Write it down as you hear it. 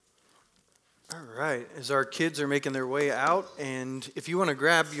All right, as our kids are making their way out, and if you want to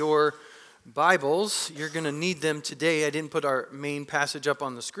grab your Bibles, you're going to need them today. I didn't put our main passage up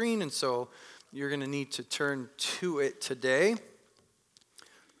on the screen, and so you're going to need to turn to it today.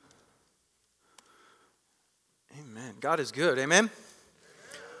 Amen. God is good. Amen?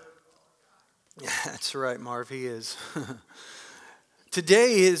 Yeah, that's right, Marv. He is.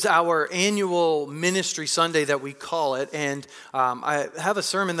 Today is our annual Ministry Sunday that we call it, and I have a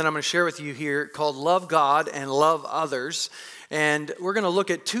sermon that I'm going to share with you here called Love God and Love Others. And we're going to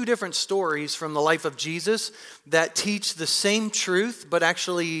look at two different stories from the life of Jesus that teach the same truth but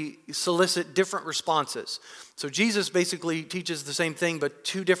actually solicit different responses. So Jesus basically teaches the same thing, but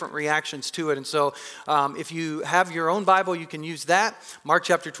two different reactions to it. And so if you have your own Bible, you can use that. Mark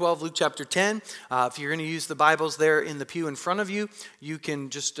chapter 12, Luke chapter 10. If you're going to use the Bibles there in the pew in front of you, you can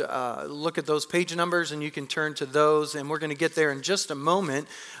just look at those page numbers and you can turn to those. And we're going to get there in just a moment.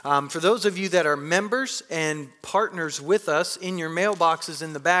 For those of you that are members and partners with us, in your mailboxes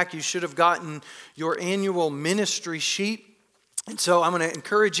in the back, you should have gotten your annual ministry sheet. And so I'm going to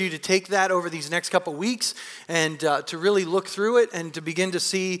encourage you to take that over these next couple weeks and to really look through it and to begin to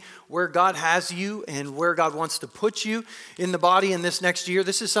see where God has you and where God wants to put you in the body in this next year.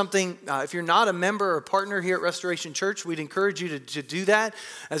 This is something, if you're not a member or partner here at Restoration Church, we'd encourage you to do that.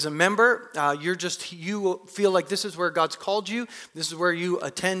 As a member, you feel like this is where God's called you. This is where you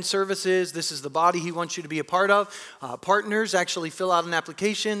attend services. This is the body He wants you to be a part of. Partners actually fill out an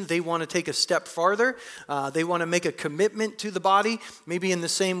application. They want to take a step farther. They want to make a commitment to the body, maybe in the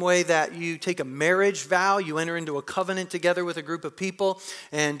same way that you take a marriage vow. You enter into a covenant together with a group of people,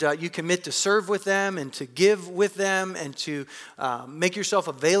 and you commit to serve with them and to give with them and to make yourself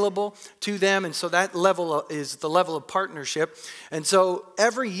available to them. And so that level is the level of partnership. And so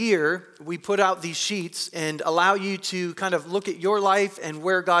every year we put out these sheets and allow you to kind of look at your life and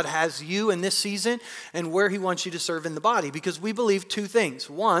where God has you in this season and where He wants you to serve in the body. Because we believe two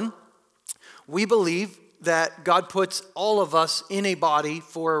things. One, we believe that God puts all of us in a body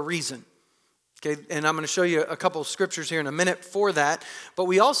for a reason. Okay, and I'm going to show you a couple of scriptures here in a minute for that. But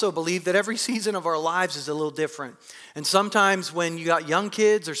we also believe that every season of our lives is a little different. And sometimes when you got young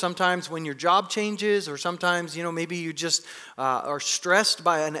kids, or sometimes when your job changes, or sometimes, maybe you just are stressed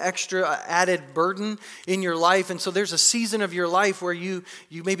by an extra added burden in your life. And so there's a season of your life where you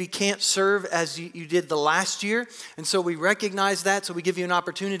maybe can't serve as you did the last year. And so we recognize that. So we give you an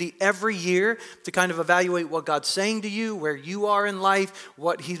opportunity every year to kind of evaluate what God's saying to you, where you are in life,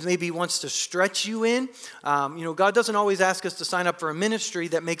 what He maybe wants to stretch you in. God doesn't always ask us to sign up for a ministry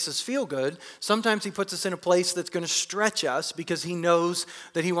that makes us feel good. Sometimes He puts us in a place that's going to stretch us because He knows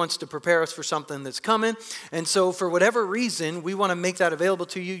that He wants to prepare us for something that's coming. And so for whatever reason, we want to make that available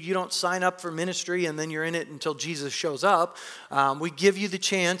to you. You don't sign up for ministry and then you're in it until Jesus shows up. We give you the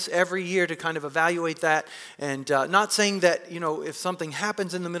chance every year to kind of evaluate that. And not saying that, if something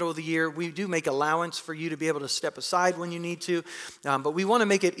happens in the middle of the year, we do make allowance for you to be able to step aside when you need to. But we want to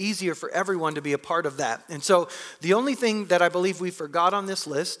make it easier for everyone to be a part of that. And so the only thing that I believe we forgot on this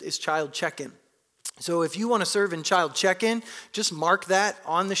list is child check-in. So if you want to serve in child check-in, just mark that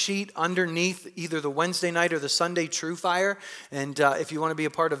on the sheet underneath either the Wednesday night or the Sunday True Fire. And if you want to be a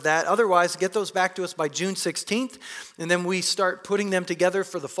part of that. Otherwise, get those back to us by June 16th. And then we start putting them together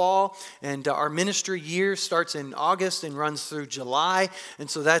for the fall. And our ministry year starts in August and runs through July. And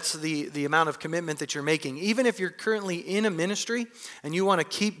so that's the amount of commitment that you're making. Even if you're currently in a ministry and you want to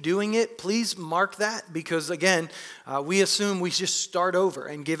keep doing it, please mark that. Because again, we assume we just start over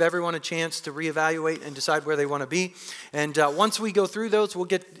and give everyone a chance to reevaluate and decide where they want to be. And once we go through those, we'll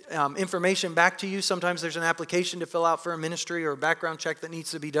get information back to you. Sometimes there's an application to fill out for a ministry or a background check that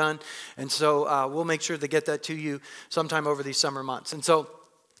needs to be done. And so we'll make sure to get that to you sometime over these summer months. And so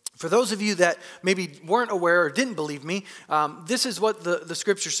for those of you that maybe weren't aware or didn't believe me, this is what the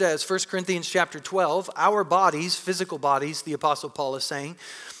scripture says. 1 Corinthians chapter 12, our bodies, physical bodies, the Apostle Paul is saying,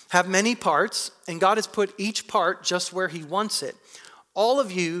 have many parts, and God has put each part just where He wants it. All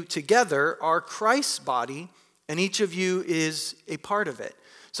of you together are Christ's body, and each of you is a part of it.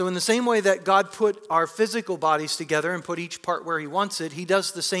 So in the same way that God put our physical bodies together and put each part where He wants it, He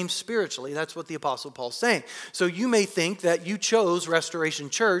does the same spiritually. That's what the Apostle Paul's saying. So you may think that you chose Restoration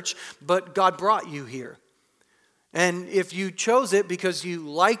Church, but God brought you here. And if you chose it because you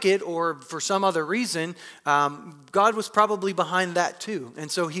like it or for some other reason, God was probably behind that too. And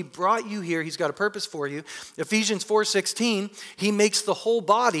so he brought you here. He's got a purpose for you. Ephesians 4:16, he makes the whole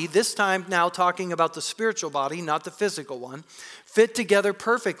body, this time now talking about the spiritual body, not the physical one, fit together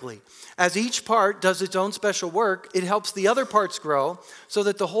perfectly. As each part does its own special work, it helps the other parts grow so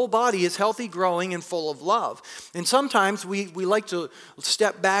that the whole body is healthy, growing, and full of love. And sometimes we like to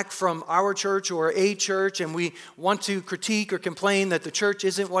step back from our church or a church, and we want to critique or complain that the church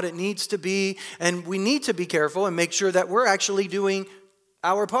isn't what it needs to be. And we need to be careful and make sure that we're actually doing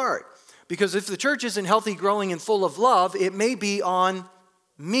our part. Because if the church isn't healthy, growing, and full of love, it may be on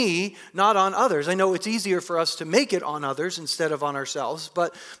me, not on others. I know it's easier for us to make it on others instead of on ourselves,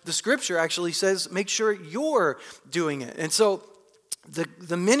 but the scripture actually says make sure you're doing it. And so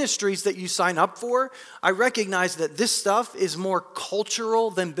the ministries that you sign up for, I recognize that this stuff is more cultural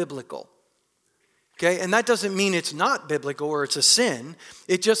than biblical. Okay? And that doesn't mean it's not biblical or it's a sin.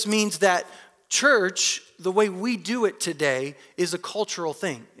 It just means that church, the way we do it today, is a cultural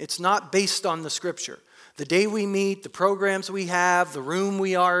thing. It's not based on the scripture. The day we meet, the programs we have, the room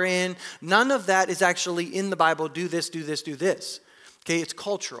we are in, none of that is actually in the Bible. Do this, do this, do this. Okay, it's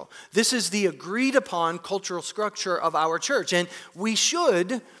cultural. This is the agreed upon cultural structure of our church. And we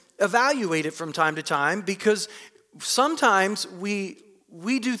should evaluate it from time to time because sometimes we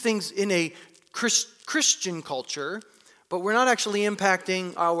do things in a Christian culture, but we're not actually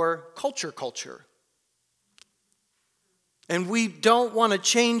impacting our culture. And we don't want to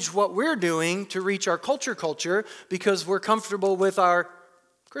change what we're doing to reach our culture because we're comfortable with our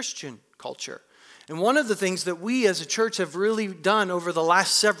Christian culture. And one of the things that we as a church have really done over the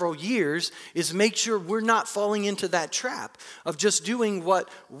last several years is make sure we're not falling into that trap of just doing what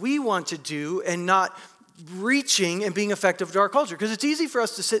we want to do and not reaching and being effective to our culture. Because it's easy for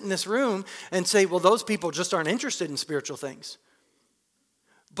us to sit in this room and say, well, those people just aren't interested in spiritual things.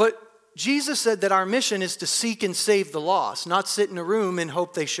 But Jesus said that our mission is to seek and save the lost, not sit in a room and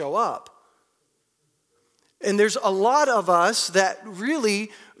hope they show up. And there's a lot of us that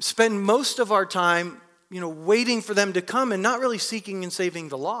really spend most of our time, waiting for them to come and not really seeking and saving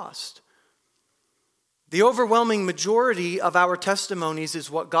the lost. The overwhelming majority of our testimonies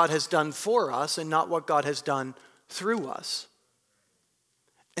is what God has done for us and not what God has done through us.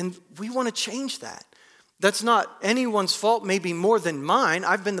 And we want to change that. That's not anyone's fault, maybe more than mine.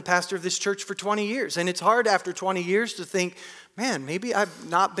 I've been the pastor of this church for 20 years, and it's hard after 20 years to think, man, maybe I've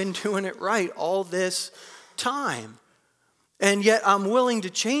not been doing it right all this time. And yet I'm willing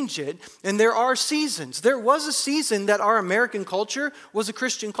to change it, and there are seasons. There was a season that our American culture was a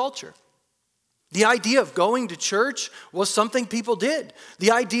Christian culture. The idea of going to church was something people did.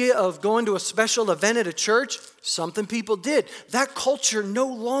 The idea of going to a special event at a church, something people did. That culture no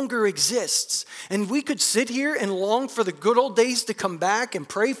longer exists. And we could sit here and long for the good old days to come back and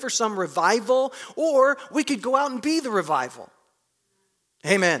pray for some revival, or we could go out and be the revival.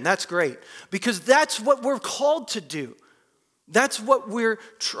 Amen, that's great. Because that's what we're called to do. That's what we're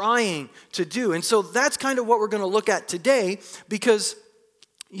trying to do. And so that's kind of what we're going to look at today because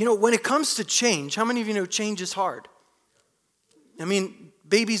when it comes to change, how many of you know change is hard? I mean,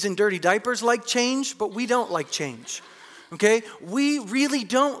 babies in dirty diapers like change, but we don't like change. Okay? We really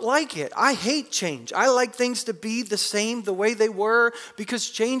don't like it. I hate change. I like things to be the same the way they were because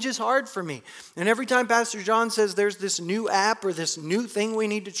change is hard for me. And every time Pastor John says there's this new app or this new thing we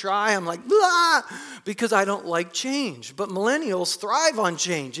need to try, I'm like, blah, because I don't like change. But millennials thrive on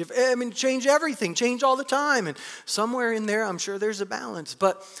change. Change everything, change all the time. And somewhere in there, I'm sure there's a balance.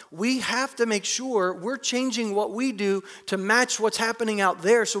 But we have to make sure we're changing what we do to match what's happening out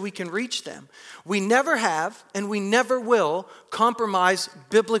there so we can reach them. We never have, and we never will compromise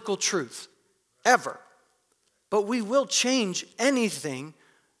biblical truth, ever. But we will change anything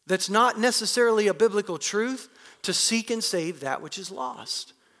that's not necessarily a biblical truth to seek and save that which is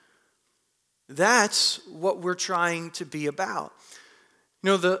lost. That's what we're trying to be about.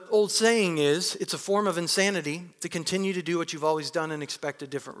 The old saying is, it's a form of insanity to continue to do what you've always done and expect a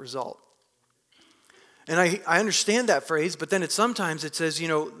different result. And I understand that phrase, but then sometimes it says,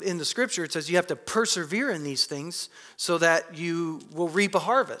 in the scripture, it says you have to persevere in these things so that you will reap a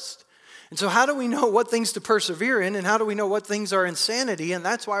harvest. And so how do we know what things to persevere in and how do we know what things are insanity? And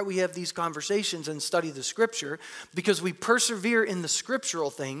that's why we have these conversations and study the scripture, because we persevere in the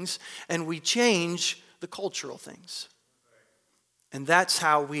scriptural things and we change the cultural things. And that's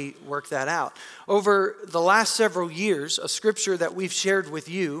how we work that out. Over the last several years, a scripture that we've shared with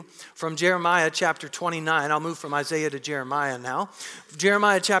you from Jeremiah chapter 29. I'll move from Isaiah to Jeremiah now.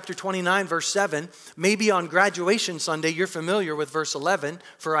 Jeremiah chapter 29, verse 7. Maybe on graduation Sunday, you're familiar with verse 11.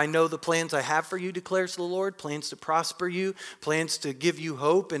 For I know the plans I have for you, declares the Lord. Plans to prosper you, plans to give you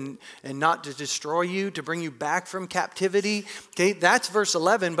hope and not to destroy you, to bring you back from captivity. Okay, that's verse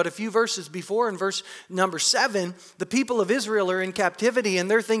 11. But a few verses before, in verse number 7, the people of Israel are in captivity, and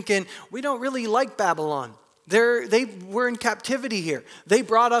they're thinking, we don't really like Babylon. They were in captivity here. They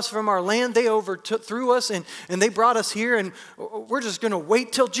brought us from our land. They overthrew us, and they brought us here, and we're just going to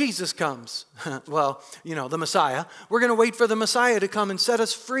wait till Jesus comes. Well, the Messiah. We're going to wait for the Messiah to come and set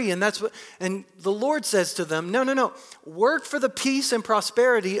us free. And and the Lord says to them, no. Work for the peace and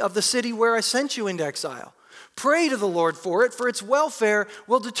prosperity of the city where I sent you into exile. Pray to the Lord for it, for its welfare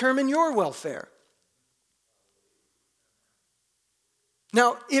will determine your welfare.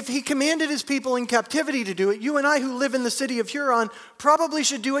 Now, if he commanded his people in captivity to do it, you and I who live in the city of Huron probably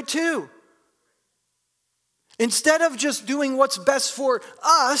should do it too. Instead of just doing what's best for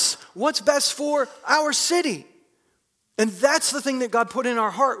us, what's best for our city. And that's the thing that God put in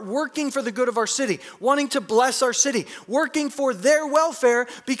our heart, working for the good of our city, wanting to bless our city, working for their welfare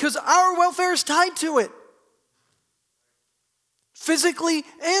because our welfare is tied to it, physically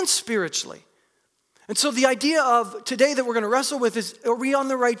and spiritually. And so the idea of today that we're going to wrestle with is, are we on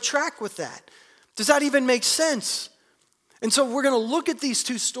the right track with that? Does that even make sense? And so we're going to look at these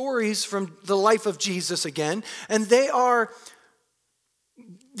two stories from the life of Jesus again, and they are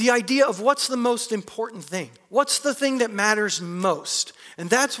the idea of what's the most important thing. What's the thing that matters most? And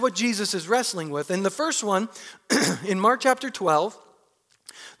that's what Jesus is wrestling with. And the first one, in Mark chapter 12,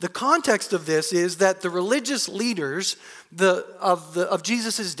 the context of this is that the religious leaders of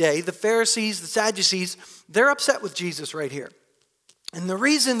Jesus' day, the Pharisees, the Sadducees, they're upset with Jesus right here. And the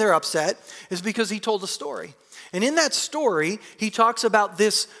reason they're upset is because he told a story. And in that story, he talks about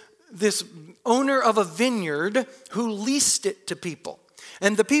this owner of a vineyard who leased it to people.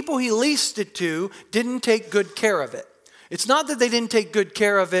 And the people he leased it to didn't take good care of it. It's not that they didn't take good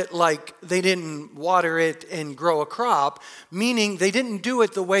care of it, like they didn't water it and grow a crop, meaning they didn't do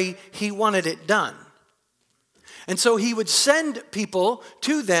it the way he wanted it done. And so he would send people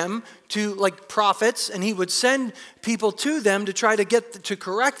to them, like prophets, and he would send people to them to try to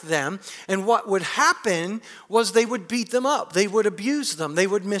correct them. And what would happen was they would beat them up. They would abuse them. They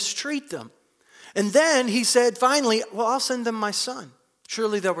would mistreat them. And then he said, finally, well, I'll send them my son.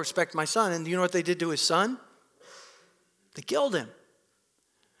 Surely they'll respect my son. And you know what they did to his son? They killed him.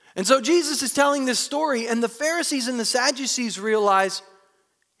 And so Jesus is telling this story, and the Pharisees and the Sadducees realize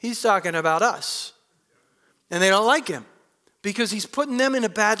he's talking about us. And they don't like him because he's putting them in a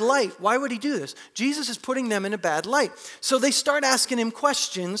bad light. Why would he do this? Jesus is putting them in a bad light. So they start asking him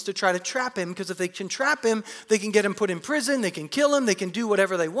questions to try to trap him, because if they can trap him, they can get him put in prison, they can kill him, they can do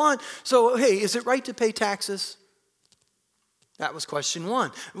whatever they want. So, hey, is it right to pay taxes? That was question one.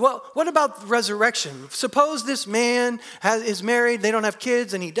 Well, what about resurrection? Suppose this man is married, they don't have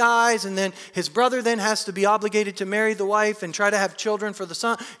kids, and he dies, and then his brother then has to be obligated to marry the wife and try to have children for the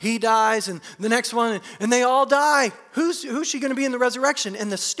son. He dies, and the next one, and they all die. Who's she going to be in the resurrection?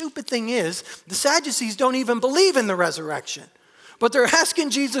 And the stupid thing is, the Sadducees don't even believe in the resurrection. But they're asking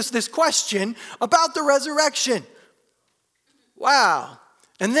Jesus this question about the resurrection. Wow.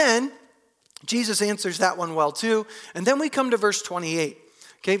 And then Jesus answers that one well too. And then we come to verse 28.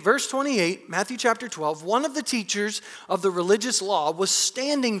 Okay, verse 28, Matthew chapter 12, one of the teachers of the religious law was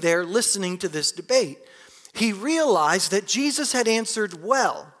standing there listening to this debate. He realized that Jesus had answered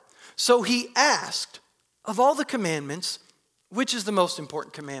well. So he asked, of all the commandments, which is the most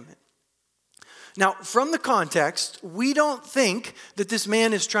important commandment? Now, from the context, we don't think that this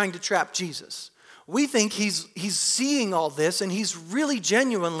man is trying to trap Jesus. We think he's seeing all this, and he's really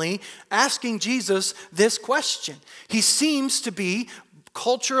genuinely asking Jesus this question. He seems to be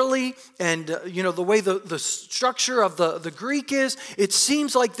culturally, and the way the structure of the Greek is, it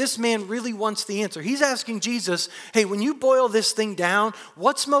seems like this man really wants the answer. He's asking Jesus, hey, when you boil this thing down,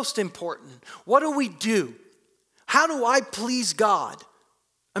 what's most important? What do we do? How do I please God?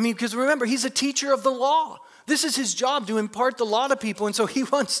 I mean, because remember, he's a teacher of the law. This is his job, to impart the law to people, and so he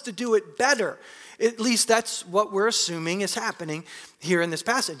wants to do it better. At least that's what we're assuming is happening here in this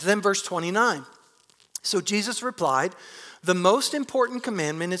passage. Then verse 29. So Jesus replied, the most important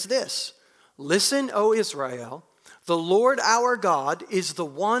commandment is this. Listen, O Israel, the Lord our God is the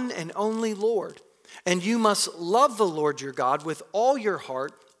one and only Lord. And you must love the Lord your God with all your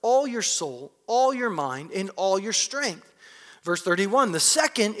heart, all your soul, all your mind, and all your strength. Verse 31, the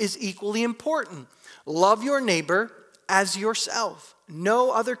second is equally important. Love your neighbor as yourself.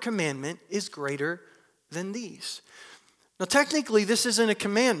 No other commandment is greater than these. Now, technically, this isn't a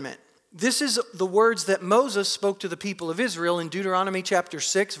commandment. This is the words that Moses spoke to the people of Israel in Deuteronomy chapter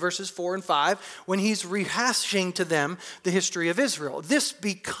 6, verses 4 and 5, when he's rehashing to them the history of Israel. This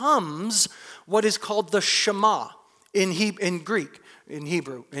becomes what is called the Shema in Greek, in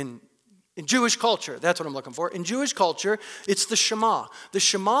Hebrew, in Jewish culture. That's what I'm looking for. In Jewish culture, it's the Shema. The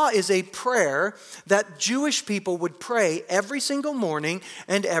Shema is a prayer that Jewish people would pray every single morning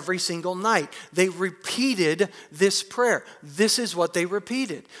and every single night. They repeated this prayer. This is what they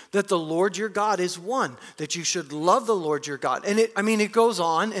repeated, that the Lord your God is one, that you should love the Lord your God. And it goes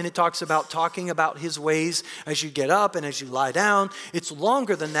on and it talks about talking about his ways as you get up and as you lie down. It's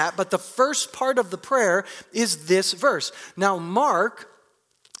longer than that, but the first part of the prayer is this verse. Now, Mark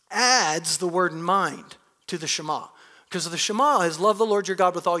adds the word mind to the Shema. Because the Shema is love the Lord your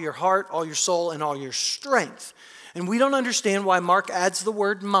God with all your heart, all your soul, and all your strength. And we don't understand why Mark adds the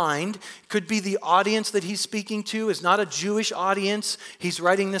word mind. Could be the audience that he's speaking to is not a Jewish audience he's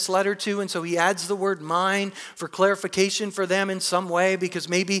writing this letter to, and so he adds the word mind for clarification for them in some way, because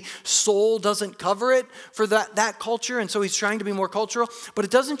maybe soul doesn't cover it for that culture, and so he's trying to be more cultural. But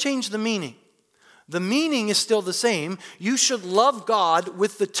it doesn't change the meaning. The meaning is still the same. You should love God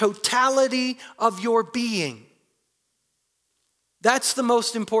with the totality of your being. That's the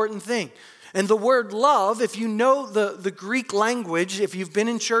most important thing. And the word love, if you know the Greek language, if you've been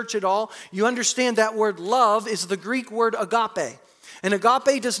in church at all, you understand that word love is the Greek word agape. And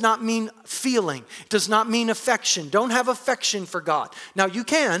agape does not mean feeling. It does not mean affection. Don't have affection for God. Now, you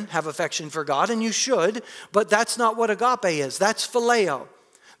can have affection for God, and you should, but that's not what agape is. That's phileo.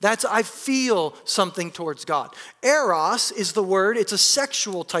 That's I feel something towards God. Eros is the word. It's a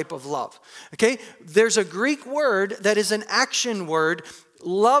sexual type of love. Okay? There's a Greek word that is an action word.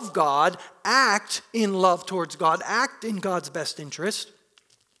 Love God, act in love towards God, act in God's best interest.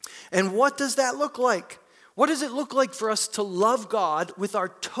 And what does that look like? What does it look like for us to love God with our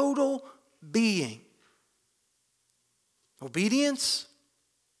total being? Obedience,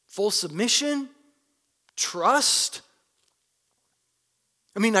 full submission, trust.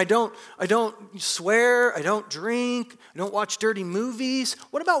 I mean, I don't swear, I don't drink, I don't watch dirty movies.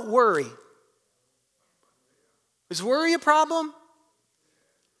 What about worry? Is worry a problem?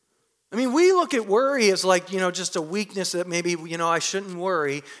 I mean, we look at worry as like, just a weakness that maybe, I shouldn't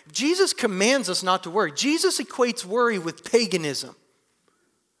worry. Jesus commands us not to worry. Jesus equates worry with paganism.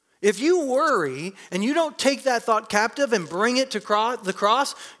 If you worry and you don't take that thought captive and bring it to the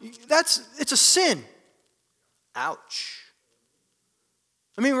cross, it's a sin. Ouch.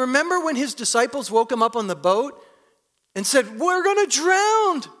 I mean, remember when his disciples woke him up on the boat and said, "We're going to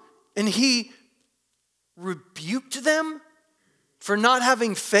drown." And he rebuked them for not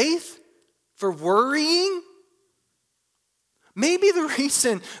having faith, for worrying. Maybe the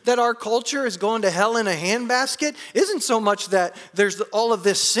reason that our culture is going to hell in a handbasket isn't so much that there's all of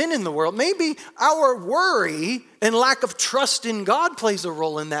this sin in the world. Maybe our worry and lack of trust in God plays a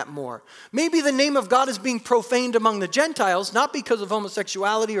role in that more. Maybe the name of God is being profaned among the Gentiles, not because of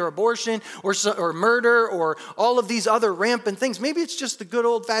homosexuality or abortion or murder or all of these other rampant things. Maybe it's just the good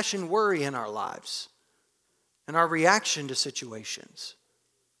old-fashioned worry in our lives and our reaction to situations.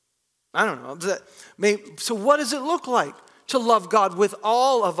 I don't know. So what does it look like to love God with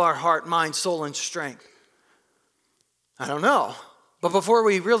all of our heart, mind, soul, and strength? I don't know. But before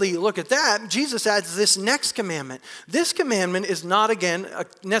we really look at that, Jesus adds this next commandment. This commandment is not, again,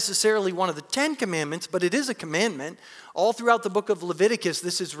 necessarily one of the 10 commandments, but it is a commandment. All throughout the book of Leviticus,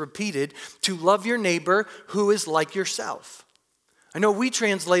 this is repeated, to love your neighbor who is like yourself. I know we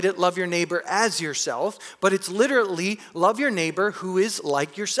translate it, love your neighbor as yourself, but it's literally love your neighbor who is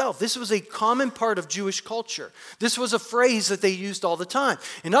like yourself. This was a common part of Jewish culture. This was a phrase that they used all the time.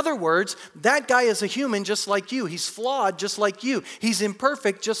 In other words, that guy is a human just like you. He's flawed just like you. He's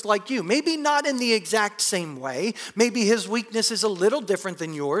imperfect just like you. Maybe not in the exact same way. Maybe his weakness is a little different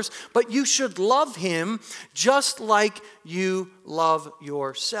than yours, but you should love him just like you love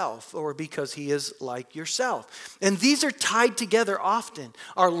yourself, or because he is like yourself. And these are tied together often,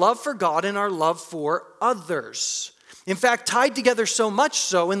 our love for God and our love for others. In fact, tied together so much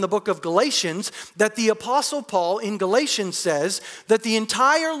so in the book of Galatians that the Apostle Paul in Galatians says that the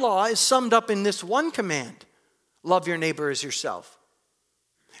entire law is summed up in this one command: love your neighbor as yourself.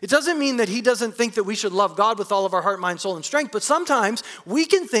 It doesn't mean that he doesn't think that we should love God with all of our heart, mind, soul, and strength, but sometimes we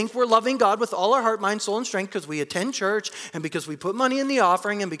can think we're loving God with all our heart, mind, soul, and strength because we attend church and because we put money in the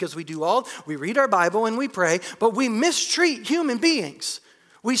offering and because we read our Bible and we pray, but we mistreat human beings.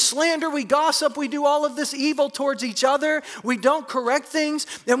 We slander, we gossip, we do all of this evil towards each other. We don't correct things,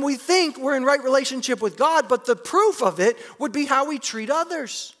 and we think we're in right relationship with God, but the proof of it would be how we treat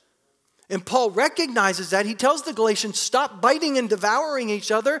others. And Paul recognizes that. He tells the Galatians, stop biting and devouring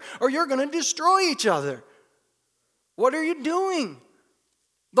each other, or you're going to destroy each other. What are you doing?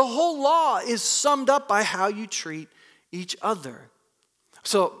 The whole law is summed up by how you treat each other.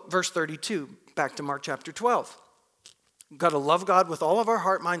 So, verse 32, back to Mark chapter 12. We've got to love God with all of our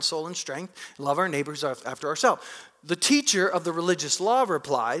heart, mind, soul, and strength, and love our neighbors after ourselves. The teacher of the religious law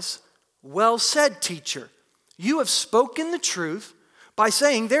replies, well said, teacher. You have spoken the truth by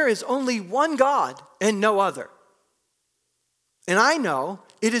saying there is only one God and no other. And I know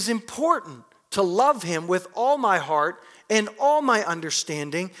it is important to love him with all my heart and all my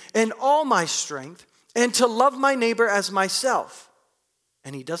understanding and all my strength, and to love my neighbor as myself.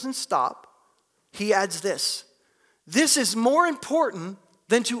 And he doesn't stop. He adds this. This is more important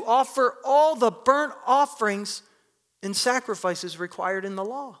than to offer all the burnt offerings and sacrifices required in the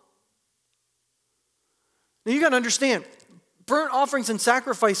law. Now you got to understand, burnt offerings and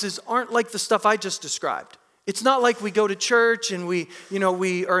sacrifices aren't like the stuff I just described. It's not like we go to church and we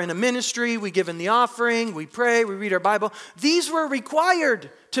are in a ministry, we give in the offering, we pray, we read our Bible. These were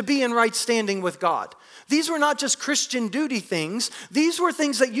required to be in right standing with God. These were not just Christian duty things. These were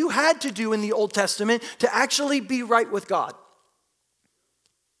things that you had to do in the Old Testament to actually be right with God.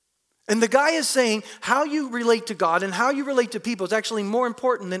 And the guy is saying how you relate to God and how you relate to people is actually more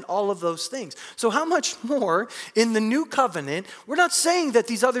important than all of those things. So how much more in the new covenant, we're not saying that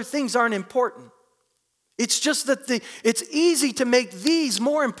these other things aren't important. It's just that it's easy to make these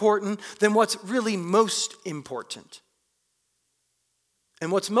more important than what's really most important.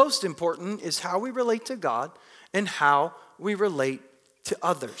 And what's most important is how we relate to God and how we relate to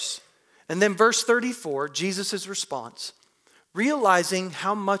others. And then verse 34, Jesus' response, realizing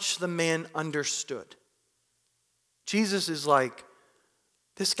how much the man understood. Jesus is like,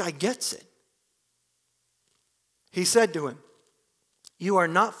 this guy gets it. He said to him, you are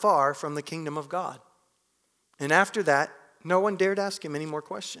not far from the kingdom of God. And after that, no one dared ask him any more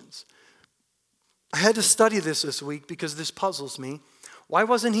questions. I had to study this week because this puzzles me. Why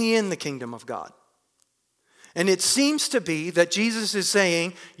wasn't he in the kingdom of God? And it seems to be that Jesus is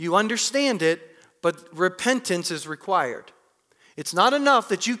saying, you understand it, but repentance is required. It's not enough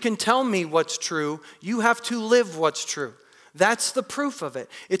that you can tell me what's true. You have to live what's true. That's the proof of it.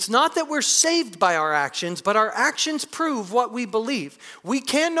 It's not that we're saved by our actions, but our actions prove what we believe. We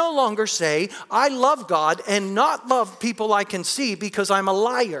can no longer say, I love God and not love people I can see because I'm a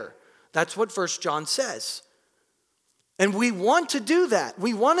liar. That's what 1 John says. And we want to do that.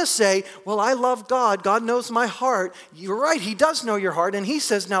 We want to say, well, I love God. God knows my heart. You're right. He does know your heart. And he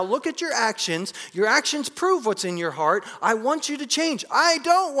says, now look at your actions. Your actions prove what's in your heart. I want you to change. I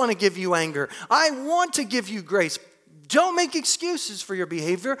don't want to give you anger. I want to give you grace. Don't make excuses for your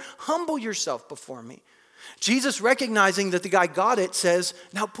behavior. Humble yourself before me. Jesus, recognizing that the guy got it, says,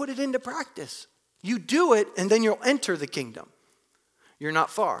 now put it into practice. You do it, and then you'll enter the kingdom. You're not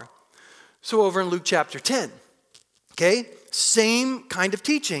far. So over in Luke chapter 10, okay, same kind of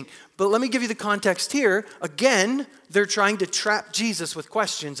teaching. But let me give you the context here. Again, they're trying to trap Jesus with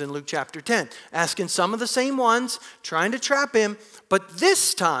questions in Luke chapter 10. Asking some of the same ones, trying to trap him. But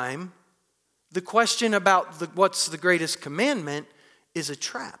this time, the question about what's the greatest commandment is a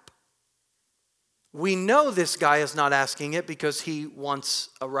trap. We know this guy is not asking it because he wants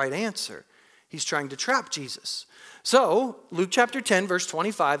a right answer. He's trying to trap Jesus. So, Luke chapter 10, verse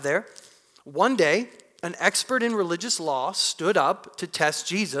 25 there. One day, an expert in religious law stood up to test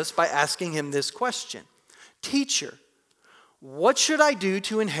Jesus by asking him this question. Teacher, what should I do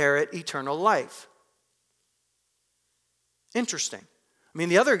to inherit eternal life? Interesting. I mean,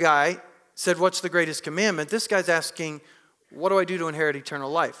 the other guy said, what's the greatest commandment? This guy's asking, what do I do to inherit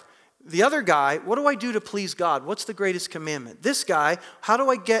eternal life? The other guy, what do I do to please God? What's the greatest commandment? This guy, how do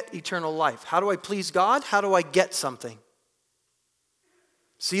I get eternal life? How do I please God? How do I get something?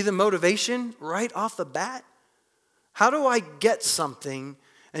 See the motivation right off the bat? How do I get something?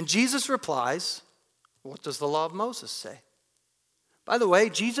 And Jesus replies, what does the law of Moses say? By the way,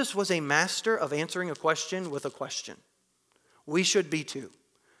 Jesus was a master of answering a question with a question. We should be too.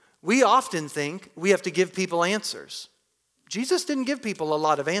 We often think we have to give people answers. Jesus didn't give people a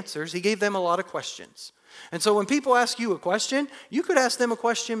lot of answers. He gave them a lot of questions. And so when people ask you a question, you could ask them a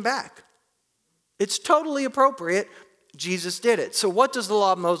question back. It's totally appropriate. Jesus did it. So what does the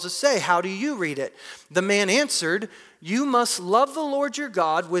law of Moses say? How do you read it? The man answered, you must love the Lord your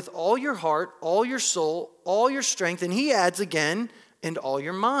God with all your heart, all your soul, all your strength. And he adds again, and all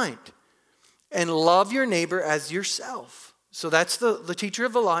your mind. And love your neighbor as yourself. So that's the teacher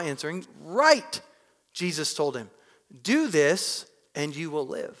of the law answering, right, Jesus told him. Do this and you will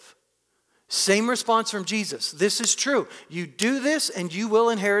live. Same response from Jesus. This is true. You do this and you will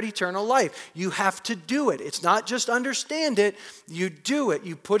inherit eternal life. You have to do it. It's not just understand it. You do it.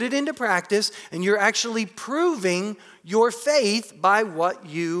 You put it into practice and you're actually proving your faith by what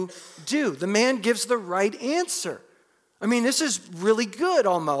you do. The man gives the right answer. I mean, this is really good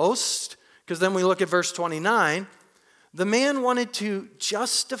almost, because then we look at verse 29. The man wanted to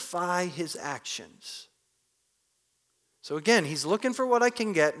justify his actions. So again, he's looking for what I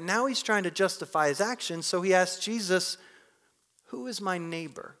can get. Now he's trying to justify his actions. So he asks Jesus, who is my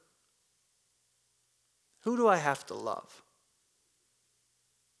neighbor? Who do I have to love?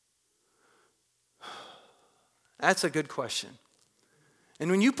 That's a good question. And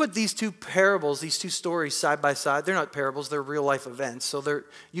when you put these two parables, these two stories side by side, they're not parables, they're real life events. So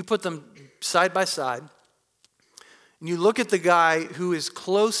you put them side by side, and you look at the guy who is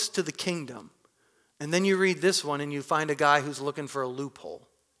close to the kingdom. And then you read this one and you find a guy who's looking for a loophole.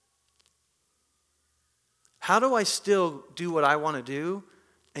 How do I still do what I want to do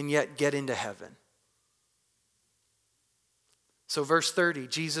and yet get into heaven? So verse 30,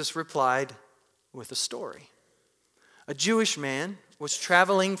 Jesus replied with a story. A Jewish man was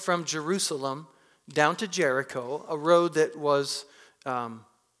traveling from Jerusalem down to Jericho, a road that was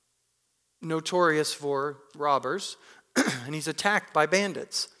notorious for robbers, and he's attacked by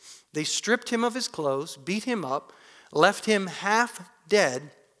bandits. They stripped him of his clothes, beat him up, left him half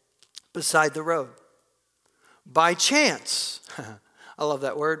dead beside the road. By chance, I love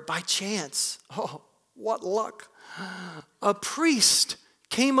that word, by chance, oh, what luck, a priest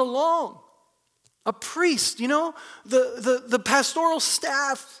came along. A priest, you know, the pastoral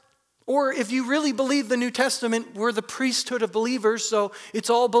staff, or if you really believe the New Testament, we're the priesthood of believers, so it's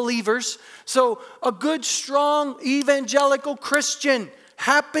all believers. So a good, strong, evangelical Christian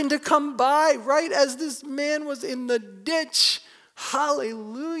happened to come by right as this man was in the ditch.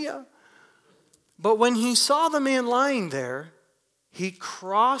 Hallelujah. But when he saw the man lying there, he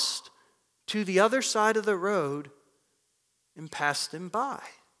crossed to the other side of the road and passed him by.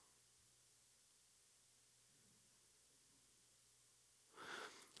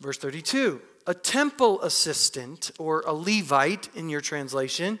 Verse 32, a temple assistant, or a Levite in your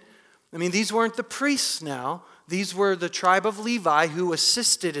translation. I mean, these weren't the priests now. These were the tribe of Levi who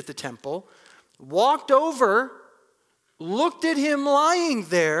assisted at the temple. Walked over, looked at him lying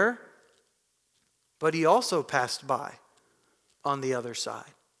there, but he also passed by on the other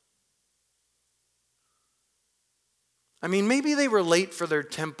side. I mean, maybe they were late for their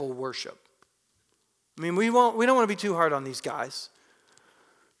temple worship. I mean, we don't want to be too hard on these guys.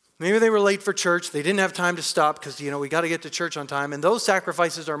 Maybe they were late for church. They didn't have time to stop because, we got to get to church on time. And those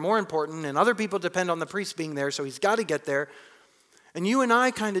sacrifices are more important. And other people depend on the priest being there, so he's got to get there. And you and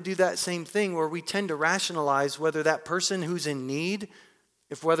I kind of do that same thing where we tend to rationalize whether that person who's in need,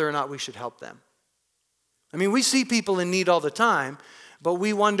 if whether or not we should help them. I mean, we see people in need all the time, but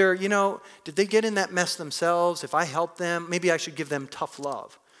we wonder, did they get in that mess themselves? If I help them, maybe I should give them tough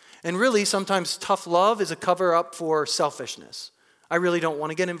love. And really, sometimes tough love is a cover-up for selfishness. I really don't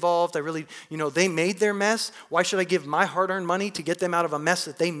want to get involved. They made their mess. Why should I give my hard-earned money to get them out of a mess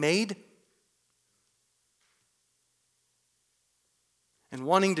that they made? And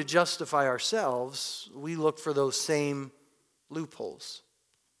wanting to justify ourselves, we look for those same loopholes.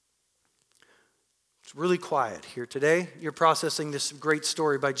 It's really quiet here today. You're processing this great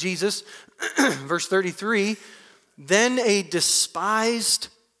story by Jesus. Verse 33, then a despised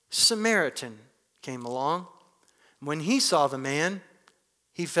Samaritan came along. When he saw the man,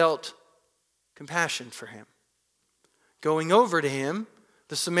 he felt compassion for him. Going over to him,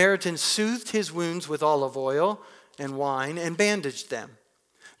 the Samaritan soothed his wounds with olive oil and wine and bandaged them.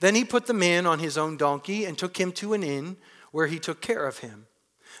 Then he put the man on his own donkey and took him to an inn where he took care of him.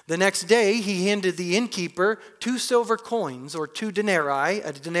 The next day he handed the innkeeper 2 silver coins, or 2 denarii.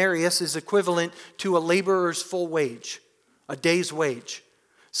 A denarius is equivalent to a laborer's full wage, a day's wage.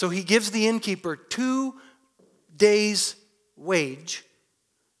 So he gives the innkeeper 2 days' wage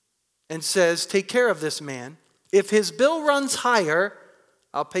and says, take care of this man. If his bill runs higher,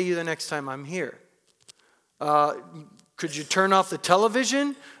 I'll pay you the next time I'm here. Could you turn off the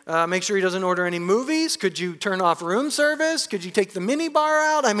television? Make sure he doesn't order any movies? Could you turn off room service? Could you take the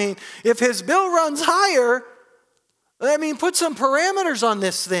minibar out? I mean, if his bill runs higher, put some parameters on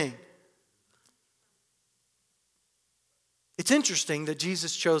this thing. It's interesting that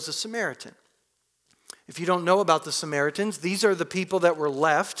Jesus chose a Samaritan. If you don't know about the Samaritans, these are the people that were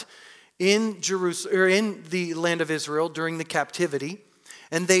left in Jerusalem, or in the land of Israel during the captivity,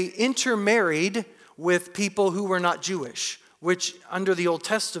 and they intermarried with people who were not Jewish, which under the Old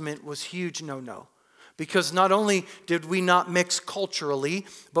Testament was huge no-no. Because not only did we not mix culturally,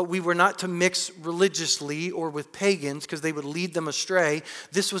 but we were not to mix religiously or with pagans because they would lead them astray.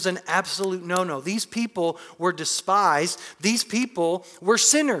 This was an absolute no-no. These people were despised. These people were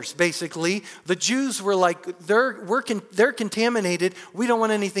sinners, basically. The Jews were like, they're contaminated. We don't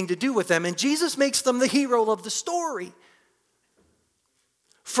want anything to do with them. And Jesus makes them the hero of the story.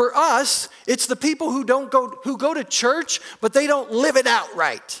 For us, it's the people who go to church, but they don't live it out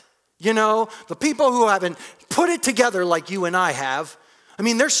right. You know, the people who haven't put it together like you and I have. I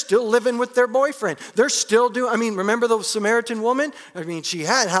mean, they're still living with their boyfriend. They're still remember the Samaritan woman? I mean, she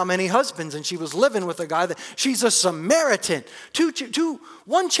had how many husbands, and she was living with a guy she's a Samaritan.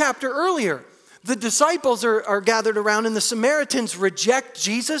 One chapter earlier, the disciples are gathered around, and the Samaritans reject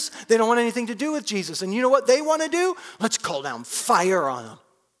Jesus. They don't want anything to do with Jesus. And you know what they want to do? Let's call down fire on them.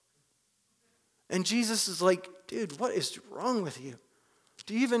 And Jesus is like, dude, what is wrong with you?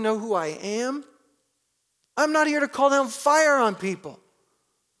 Do you even know who I am? I'm not here to call down fire on people.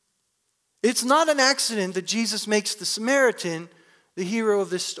 It's not an accident that Jesus makes the Samaritan the hero of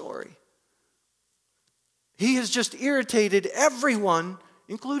this story. He has just irritated everyone,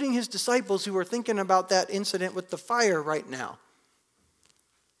 including his disciples who are thinking about that incident with the fire right now.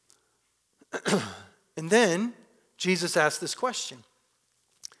 And then Jesus asked this question.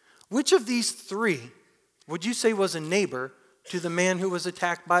 Which of these three would you say was a neighbor to the man who was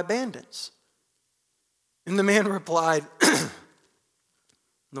attacked by bandits? And the man replied,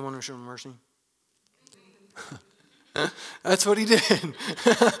 the one who showed mercy. That's what he did.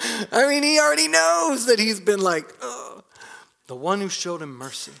 I mean, he already knows that he's been like, ugh. The one who showed him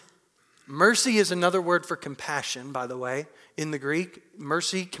mercy. Mercy is another word for compassion, by the way. In the Greek,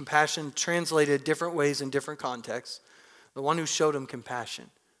 mercy, compassion, translated different ways in different contexts. The one who showed him compassion.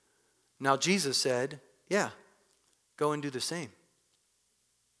 Now, Jesus said, yeah, go and do the same.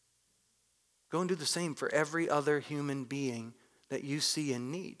 Go and do the same for every other human being that you see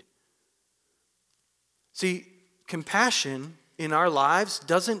in need. See, compassion in our lives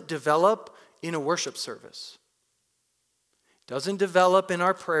doesn't develop in a worship service. It doesn't develop in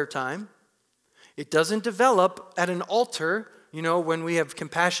our prayer time. It doesn't develop at an altar, you know, when we have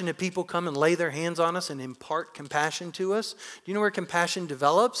compassionate people come and lay their hands on us and impart compassion to us. Do you know where compassion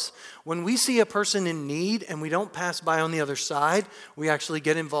develops? When we see a person in need and we don't pass by on the other side, we actually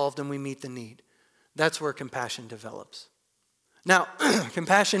get involved and we meet the need. That's where compassion develops. Now,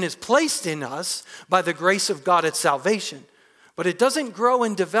 compassion is placed in us by the grace of God at salvation, but it doesn't grow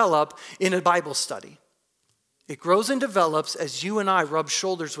and develop in a Bible study. It grows and develops as you and I rub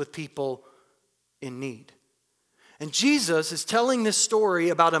shoulders with people in need. And Jesus is telling this story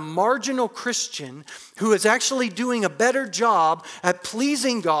about a marginal Christian who is actually doing a better job at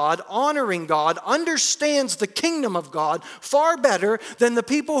pleasing God, honoring God, understands the kingdom of God far better than the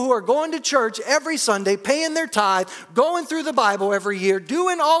people who are going to church every Sunday, paying their tithe, going through the Bible every year,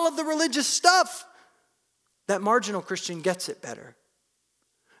 doing all of the religious stuff. That marginal Christian gets it better.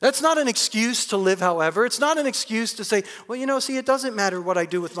 That's not an excuse to live however. It's not an excuse to say, well, you know, see, it doesn't matter what I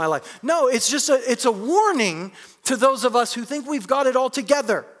do with my life. No, it's a warning to those of us who think we've got it all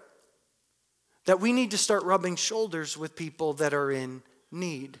together. That we need to start rubbing shoulders with people that are in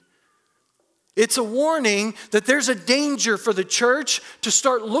need. It's a warning that there's a danger for the church to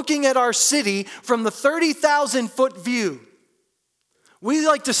start looking at our city from the 30,000-foot view. We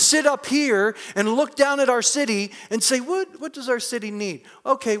like to sit up here and look down at our city and say, what does our city need?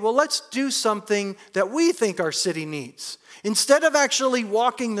 Okay, well, let's do something that we think our city needs. Instead of actually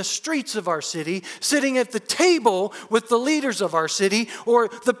walking the streets of our city, sitting at the table with the leaders of our city or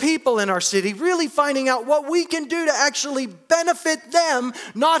the people in our city, really finding out what we can do to actually benefit them,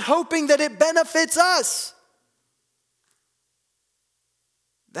 not hoping that it benefits us.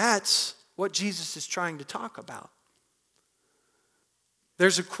 That's what Jesus is trying to talk about.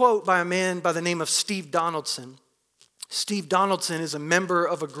 There's a quote by a man by the name of Steve Donaldson. Steve Donaldson is a member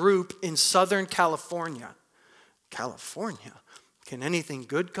of a group in Southern California. California? Can anything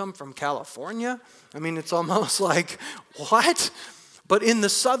good come from California? I mean, it's almost like, what? But in the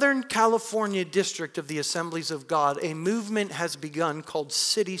Southern California district of the Assemblies of God, a movement has begun called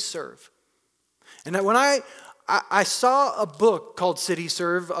City Serve. And when I I saw a book called City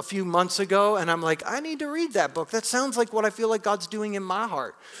Serve a few months ago, and I'm like, I need to read that book. That sounds like what I feel like God's doing in my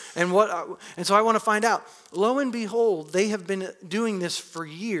heart. And so I want to find out. Lo and behold, they have been doing this for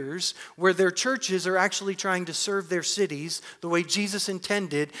years, where their churches are actually trying to serve their cities the way Jesus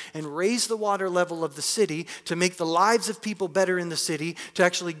intended and raise the water level of the city to make the lives of people better in the city, to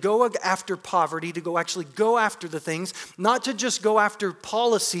actually go after poverty, to go after the things, not to just go after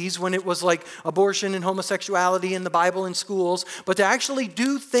policies when it was like abortion and homosexuality in the Bible in schools, but to actually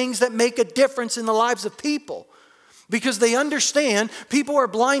do things that make a difference in the lives of people. Because they understand people are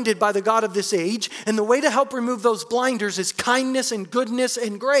blinded by the God of this age, and the way to help remove those blinders is kindness and goodness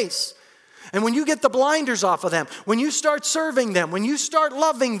and grace. And when you get the blinders off of them, when you start serving them, when you start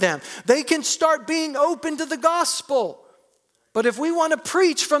loving them, they can start being open to the gospel. But if we want to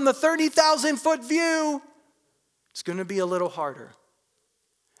preach from the 30,000-foot view, it's going to be a little harder.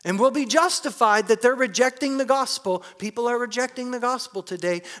 And we'll be justified that they're rejecting the gospel. People are rejecting the gospel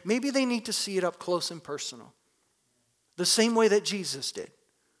today. Maybe they need to see it up close and personal, the same way that Jesus did.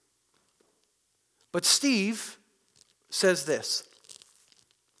 But Steve says this: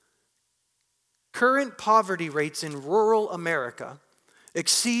 current poverty rates in rural America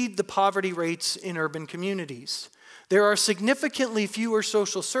exceed the poverty rates in urban communities. There are significantly fewer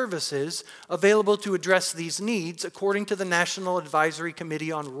social services available to address these needs, according to the National Advisory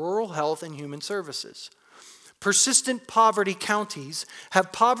Committee on Rural Health and Human Services. Persistent poverty counties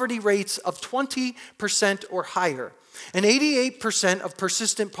have poverty rates of 20% or higher, and 88% of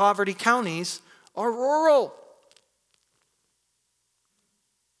persistent poverty counties are rural.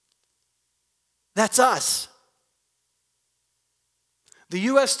 That's us. The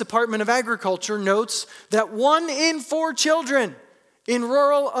U.S. Department of Agriculture notes that 1 in 4 children in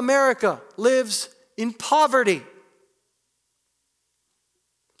rural America lives in poverty.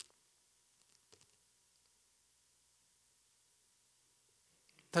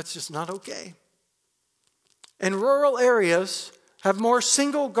 That's just not okay. And rural areas have more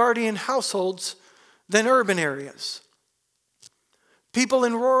single guardian households than urban areas. People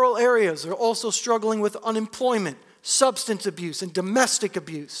in rural areas are also struggling with unemployment, substance abuse, and domestic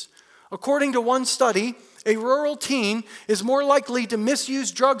abuse. According to one study, a rural teen is more likely to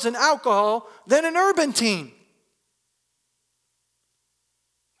misuse drugs and alcohol than an urban teen.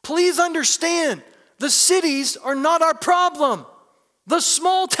 Please understand, the cities are not our problem. The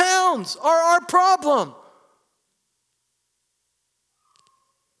small towns are our problem.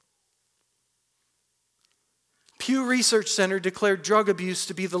 Pew Research Center declared drug abuse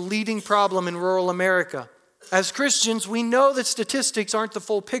to be the leading problem in rural America. As Christians, we know that statistics aren't the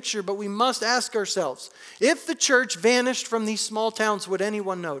full picture, but we must ask ourselves, if the church vanished from these small towns, would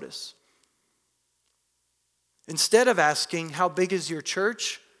anyone notice? Instead of asking, how big is your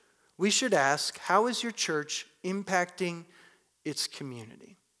church? We should ask, how is your church impacting its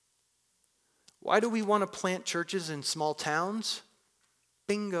community? Why do we want to plant churches in small towns?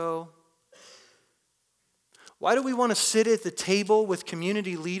 Bingo. Why do we want to sit at the table with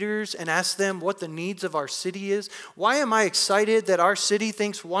community leaders and ask them what the needs of our city is? Why am I excited that our city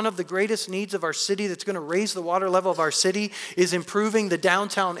thinks one of the greatest needs of our city that's going to raise the water level of our city is improving the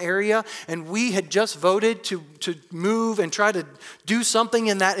downtown area? And we had just voted to move and try to do something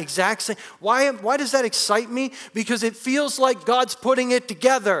in that exact same. Why does that excite me? Because it feels like God's putting it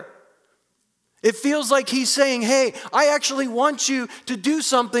together. It feels like He's saying, hey, I actually want you to do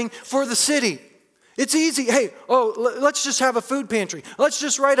something for the city. It's easy. Hey, let's just have a food pantry. Let's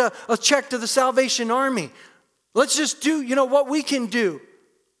just write a check to the Salvation Army. Let's just do, what we can do.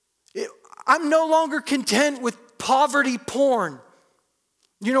 I'm no longer content with poverty porn.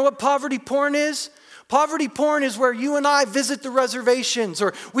 You know what poverty porn is? Poverty porn is where you and I visit the reservations,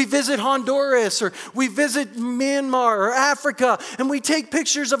 or we visit Honduras, or we visit Myanmar or Africa, and we take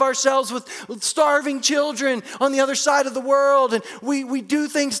pictures of ourselves with starving children on the other side of the world, and we do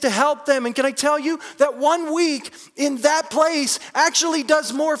things to help them. And can I tell you that 1 week in that place actually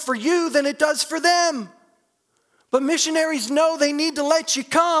does more for you than it does for them? But missionaries know they need to let you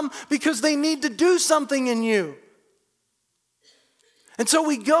come because they need to do something in you. And so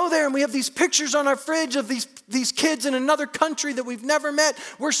we go there and we have these pictures on our fridge of these kids in another country that we've never met.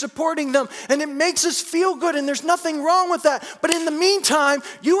 We're supporting them and it makes us feel good, and there's nothing wrong with that. But in the meantime,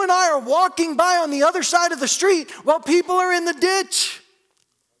 you and I are walking by on the other side of the street while people are in the ditch.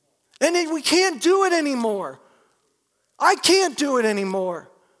 And we can't do it anymore. I can't do it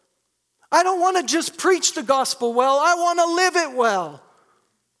anymore. I don't want to just preach the gospel well. I want to live it well.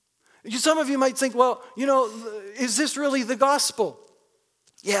 Some of you might think, well, is this really the gospel?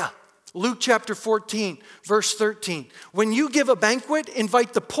 Yeah, Luke chapter 14, verse 13. When you give a banquet,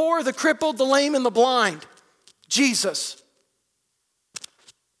 invite the poor, the crippled, the lame, and the blind. Jesus.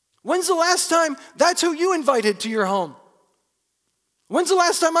 When's the last time that's who you invited to your home? When's the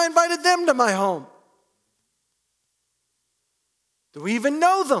last time I invited them to my home? Do we even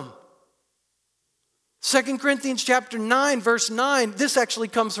know them? 2 Corinthians chapter 9, verse 9, this actually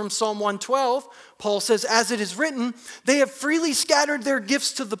comes from Psalm 112. Paul says, as it is written, they have freely scattered their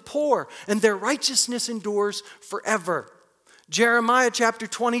gifts to the poor, and their righteousness endures forever. Jeremiah chapter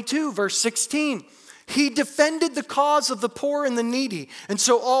 22, verse 16, he defended the cause of the poor and the needy, and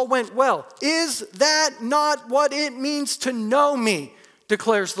so all went well. Is that not what it means to know me,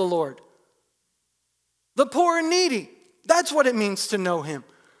 declares the Lord? The poor and needy, that's what it means to know him.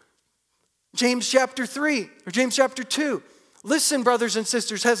 James chapter 3, or James chapter 2. Listen, brothers and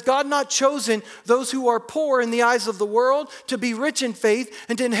sisters, has God not chosen those who are poor in the eyes of the world to be rich in faith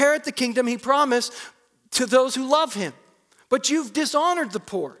and to inherit the kingdom he promised to those who love him? But you've dishonored the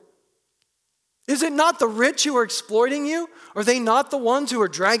poor. Is it not the rich who are exploiting you? Are they not the ones who are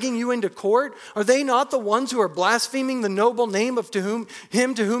dragging you into court? Are they not the ones who are blaspheming the noble name of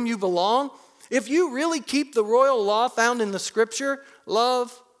him to whom you belong? If you really keep the royal law found in the scripture,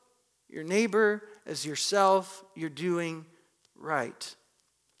 love your neighbor as yourself, you're doing right.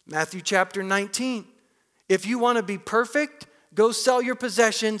 Matthew chapter 19. If you want to be perfect, go sell your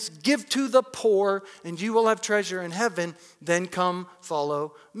possessions, give to the poor, and you will have treasure in heaven. Then come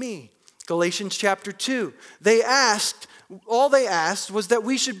follow me. Galatians chapter 2. All they asked was that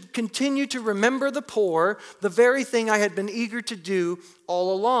we should continue to remember the poor, the very thing I had been eager to do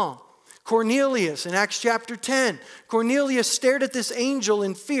all along. Cornelius in Acts chapter 10. Cornelius stared at this angel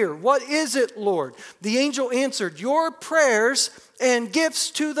in fear. What is it, Lord? The angel answered, your prayers and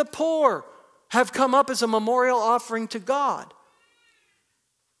gifts to the poor have come up as a memorial offering to God.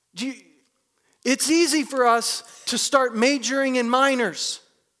 It's easy for us to start majoring in minors.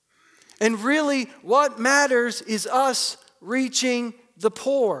 And really, what matters is us reaching the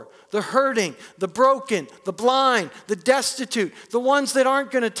poor, the hurting, the broken, the blind, the destitute, the ones that aren't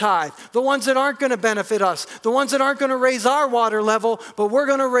going to tithe, the ones that aren't going to benefit us, the ones that aren't going to raise our water level, but we're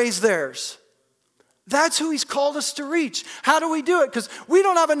going to raise theirs. That's who he's called us to reach. How do we do it? Because we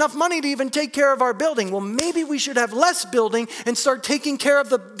don't have enough money to even take care of our building. Well, maybe we should have less building and start taking care of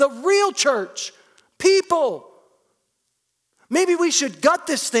the real church, people. Maybe we should gut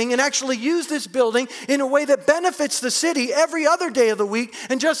this thing and actually use this building in a way that benefits the city every other day of the week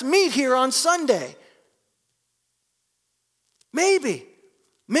and just meet here on Sunday. Maybe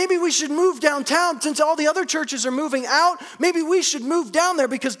we should move downtown since all the other churches are moving out. Maybe we should move down there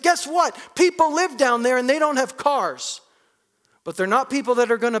because guess what? People live down there and they don't have cars. But they're not people that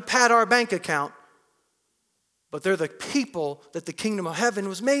are going to pad our bank account. But they're the people that the kingdom of heaven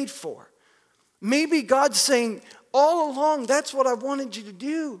was made for. Maybe God's saying, all along, that's what I wanted you to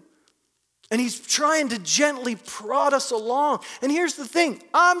do. And he's trying to gently prod us along. And here's the thing.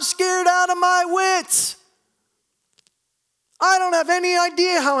 I'm scared out of my wits. I don't have any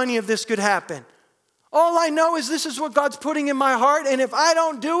idea how any of this could happen. All I know is this is what God's putting in my heart. And if I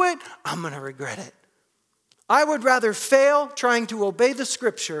don't do it, I'm going to regret it. I would rather fail trying to obey the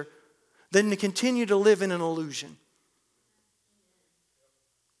scripture than to continue to live in an illusion.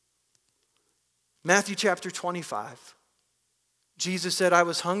 Matthew chapter 25. Jesus said, I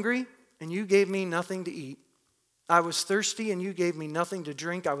was hungry and you gave me nothing to eat. I was thirsty and you gave me nothing to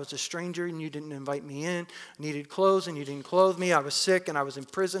drink. I was a stranger and you didn't invite me in. I needed clothes and you didn't clothe me. I was sick and I was in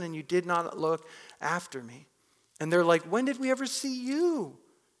prison and you did not look after me. And they're like, when did we ever see you?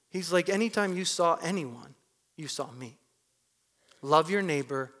 He's like, anytime you saw anyone, you saw me. Love your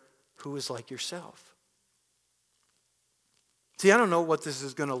neighbor who is like yourself. See, I don't know what this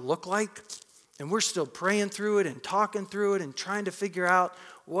is going to look like. And we're still praying through it and talking through it and trying to figure out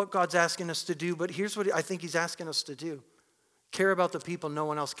what God's asking us to do. But here's what I think he's asking us to do. Care about the people no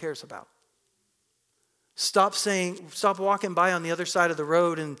one else cares about. Stop walking by on the other side of the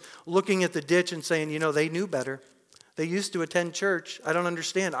road and looking at the ditch and saying, they knew better. They used to attend church. I don't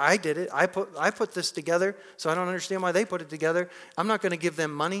understand. I did it. I put this together, so I don't understand why they put it together. I'm not going to give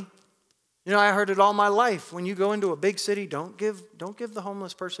them money. I heard it all my life. When you go into a big city, don't give the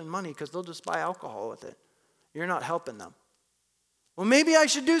homeless person money because they'll just buy alcohol with it. You're not helping them. Well, maybe I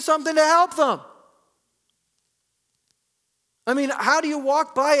should do something to help them. How do you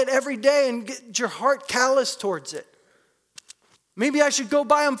walk by it every day and get your heart callous towards it? Maybe I should go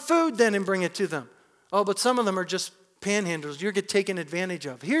buy them food then and bring it to them. Oh, but some of them are just panhandlers. You get taken advantage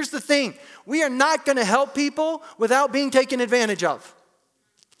of. Here's the thing. We are not going to help people without being taken advantage of.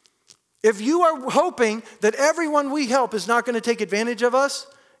 If you are hoping that everyone we help is not going to take advantage of us,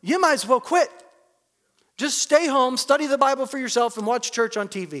 you might as well quit. Just stay home, study the Bible for yourself, and watch church on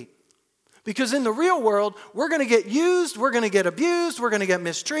TV. Because in the real world, we're going to get used, we're going to get abused, we're going to get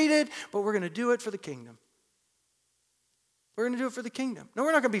mistreated, but we're going to do it for the kingdom. We're going to do it for the kingdom. No,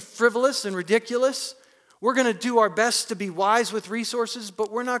 we're not going to be frivolous and ridiculous. We're going to do our best to be wise with resources,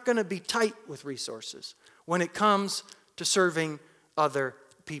 but we're not going to be tight with resources when it comes to serving other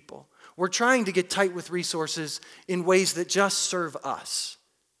people. We're trying to get tight with resources in ways that just serve us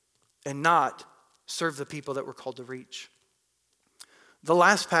and not serve the people that we're called to reach. The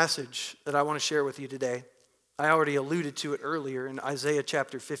last passage that I want to share with you today, I already alluded to it earlier in Isaiah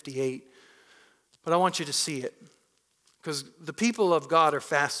chapter 58, but I want you to see it because the people of God are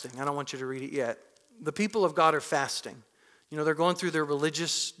fasting. I don't want you to read it yet. The people of God are fasting. You know, they're going through their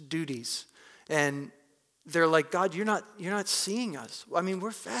religious duties and they're like, God, you're not seeing us. I mean,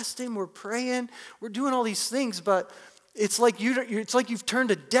 we're fasting, we're praying, we're doing all these things, but it's like you've turned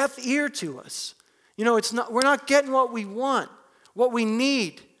a deaf ear to us. You know, we're not getting what we want, what we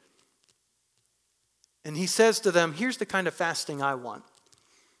need. And he says to them, here's the kind of fasting I want.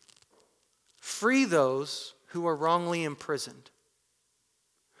 Free those who are wrongly imprisoned.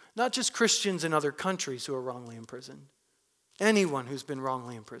 Not just Christians in other countries who are wrongly imprisoned. Anyone who's been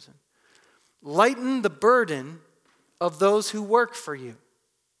wrongly imprisoned. Lighten the burden of those who work for you.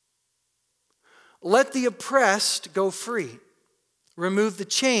 Let the oppressed go free. Remove the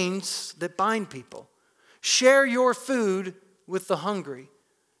chains that bind people. Share your food with the hungry.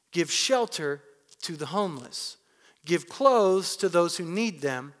 Give shelter to the homeless. Give clothes to those who need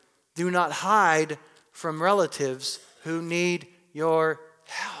them. Do not hide from relatives who need your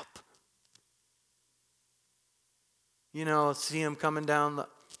help. You know, see them coming down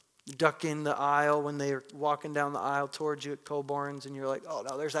duck in the aisle when they're walking down the aisle towards you at Coborn's, and you're like, oh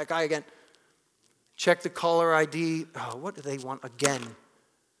no, there's that guy again. Check the caller ID. Oh, what do they want again?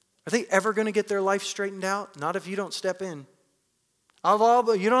 Are they ever going to get their life straightened out? Not if you don't step in. You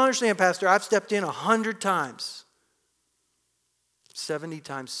don't understand, Pastor. I've stepped in 100 times. 70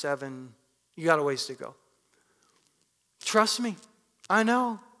 times 7. You got a ways to go. Trust me. I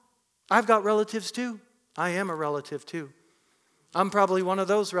know. I've got relatives too. I am a relative too. I'm probably one of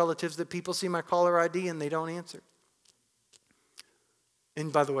those relatives that people see my caller ID and they don't answer.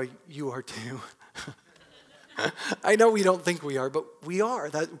 And by the way, you are too. I know we don't think we are, but we are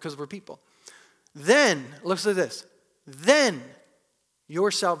because we're people. Then, listen to this. Then your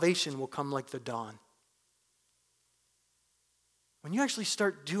salvation will come like the dawn. When you actually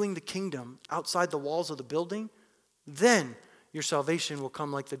start doing the kingdom outside the walls of the building, then your salvation will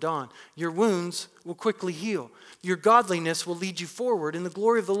come like the dawn. Your wounds will quickly heal. Your godliness will lead you forward, and the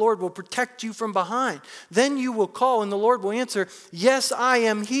glory of the Lord will protect you from behind. Then you will call, and the Lord will answer, yes, I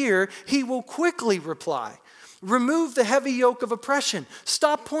am here. He will quickly reply. Remove the heavy yoke of oppression.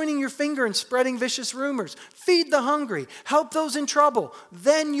 Stop pointing your finger and spreading vicious rumors. Feed the hungry. Help those in trouble.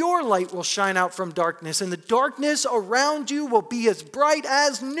 Then your light will shine out from darkness, and the darkness around you will be as bright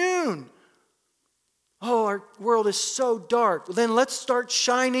as noon. Oh, our world is so dark. Then let's start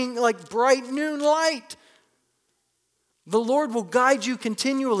shining like bright noon light. The Lord will guide you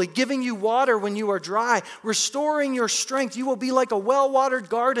continually, giving you water when you are dry, restoring your strength. You will be like a well-watered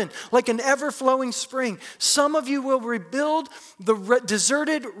garden, like an ever-flowing spring. Some of you will rebuild the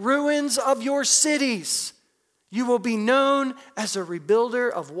deserted ruins of your cities. You will be known as a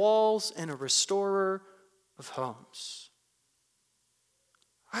rebuilder of walls and a restorer of homes.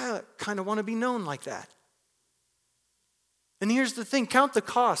 I kind of want to be known like that. And here's the thing, count the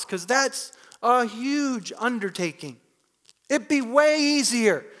cost, because that's a huge undertaking. It'd be way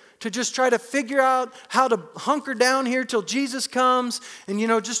easier to just try to figure out how to hunker down here till Jesus comes and,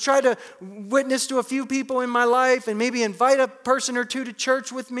 just try to witness to a few people in my life and maybe invite a person or two to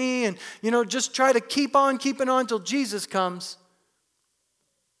church with me and, just try to keep on keeping on till Jesus comes.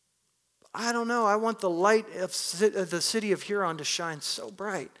 I don't know. I want the light of the city of Huron to shine so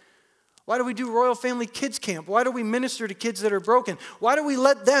bright. Why do we do Royal Family Kids Camp? Why do we minister to kids that are broken? Why do we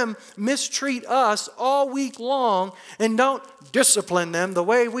let them mistreat us all week long and don't discipline them the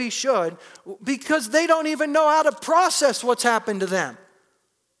way we should? Because they don't even know how to process what's happened to them.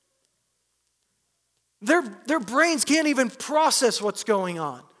 Their brains can't even process what's going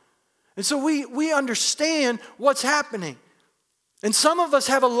on. And so we understand what's happening. And some of us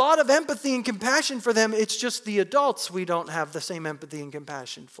have a lot of empathy and compassion for them. It's just the adults we don't have the same empathy and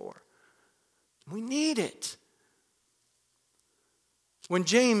compassion for. We need it. When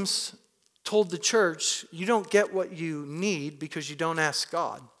James told the church, you don't get what you need because you don't ask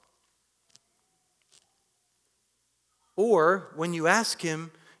God. Or when you ask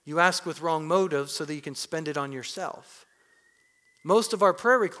him, you ask with wrong motives so that you can spend it on yourself. Most of our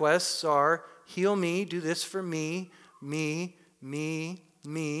prayer requests are, heal me, do this for me, me,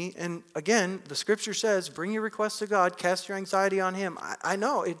 me, and again, the scripture says, bring your requests to God, cast your anxiety on him. I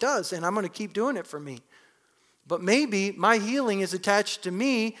know it does, and I'm going to keep doing it for me. But maybe my healing is attached to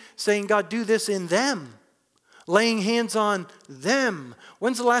me saying, God, do this in them. Laying hands on them.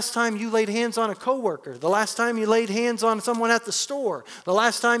 When's the last time you laid hands on a coworker? The last time you laid hands on someone at the store? The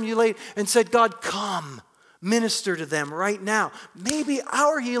last time you laid and said, God, come, minister to them right now. Maybe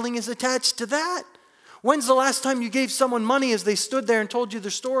our healing is attached to that. When's the last time you gave someone money as they stood there and told you their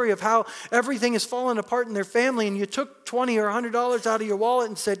story of how everything has fallen apart in their family, and you took $20 or $100 out of your wallet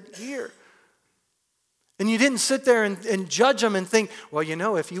and said, here. And you didn't sit there and judge them and think, well,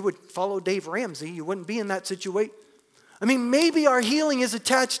 if you would follow Dave Ramsey, you wouldn't be in that situation. I mean, maybe our healing is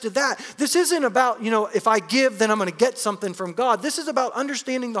attached to that. This isn't about, if I give, then I'm going to get something from God. This is about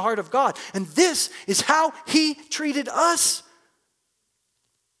understanding the heart of God. And this is how he treated us.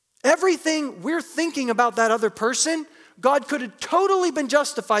 Everything we're thinking about that other person, God could have totally been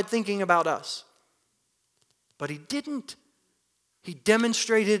justified thinking about us. But he didn't. He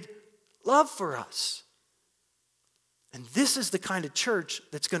demonstrated love for us. And this is the kind of church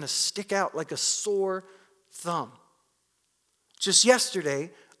that's going to stick out like a sore thumb. Just yesterday,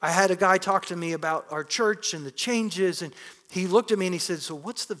 I had a guy talk to me about our church and the changes, and he looked at me and he said, so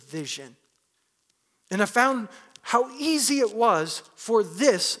what's the vision? And I found how easy it was for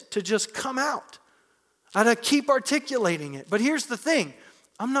this to just come out. And I keep articulating it. But here's the thing.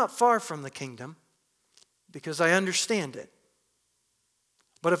 I'm not far from the kingdom because I understand it.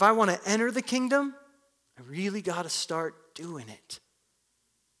 But if I want to enter the kingdom, I really got to start doing it.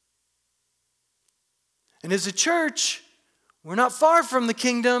 And as a church, we're not far from the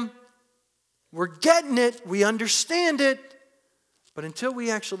kingdom. We're getting it. We understand it. But until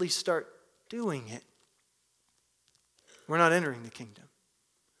we actually start doing it, we're not entering the kingdom.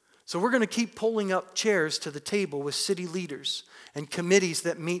 So we're going to keep pulling up chairs to the table with city leaders and committees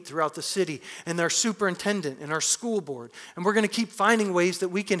that meet throughout the city and our superintendent and our school board. And we're going to keep finding ways that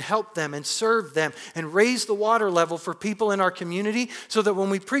we can help them and serve them and raise the water level for people in our community so that when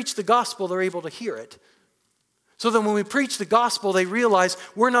we preach the gospel, they're able to hear it. So that when we preach the gospel, they realize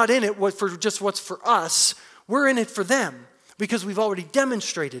we're not in it for just what's for us. We're in it for them because we've already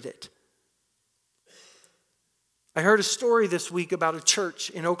demonstrated it. I heard a story this week about a church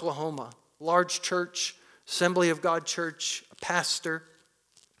in Oklahoma, large church, Assembly of God church, a pastor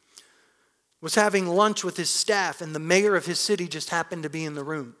was having lunch with his staff, and the mayor of his city just happened to be in the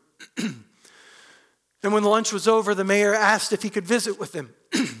room. And when the lunch was over, the mayor asked if he could visit with him.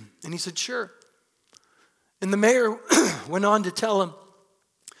 And he said, sure. And the mayor went on to tell him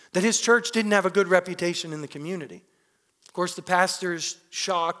that his church didn't have a good reputation in the community. Of course, the pastor is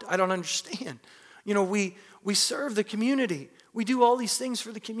shocked. I don't understand. We serve the community. We do all these things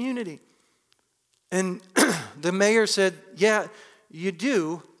for the community. And the mayor said, yeah, you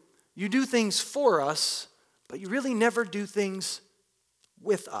do. You do things for us, but you really never do things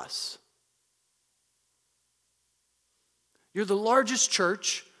with us. You're the largest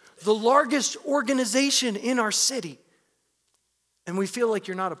church, the largest organization in our city, and we feel like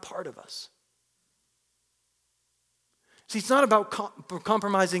you're not a part of us. See, it's not about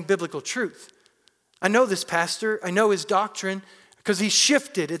compromising biblical truth. I know this pastor, I know his doctrine, because he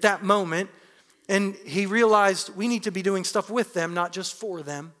shifted at that moment, and he realized we need to be doing stuff with them, not just for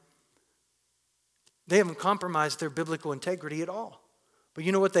them. They haven't compromised their biblical integrity at all. But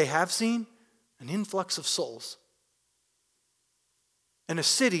you know what they have seen? An influx of souls. And a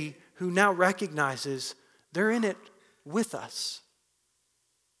city who now recognizes they're in it with us.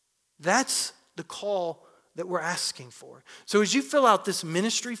 That's the call that we're asking for. So as you fill out this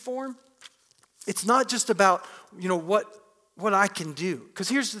ministry form, it's not just about, what I can do. Because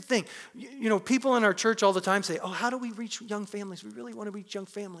here's the thing. People in our church all the time say, how do we reach young families? We really want to reach young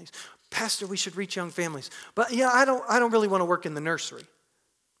families. Pastor, we should reach young families. But I don't really want to work in the nursery.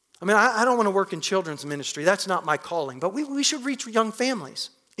 I don't want to work in children's ministry. That's not my calling. But we should reach young families.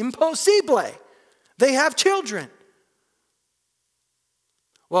 Impossible. They have children.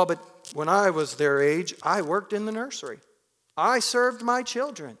 Well, but when I was their age, I worked in the nursery. I served my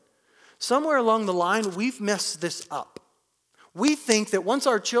children. Somewhere along the line, we've messed this up. We think that once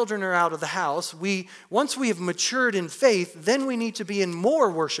our children are out of the house, once we have matured in faith, then we need to be in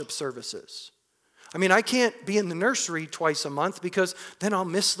more worship services. I can't be in the nursery twice a month because then I'll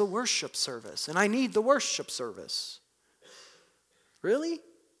miss the worship service, and I need the worship service. Really?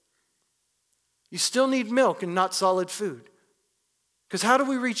 You still need milk and not solid food. Because how do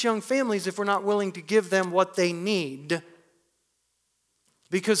we reach young families if we're not willing to give them what they need?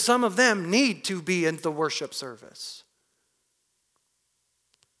 Because some of them need to be in the worship service.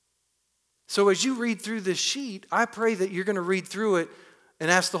 So as you read through this sheet, I pray that you're going to read through it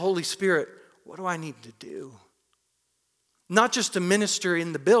and ask the Holy Spirit, what do I need to do? Not just to minister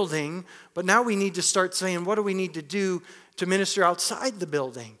in the building, but now we need to start saying, what do we need to do to minister outside the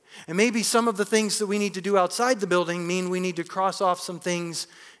building? And maybe some of the things that we need to do outside the building mean we need to cross off some things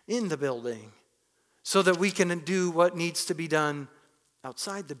in the building so that we can do what needs to be done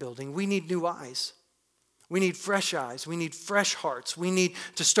outside the building. We need new eyes. We need fresh eyes. We need fresh hearts. We need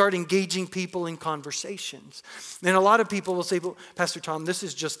to start engaging people in conversations. And a lot of people will say, well, Pastor Tom, this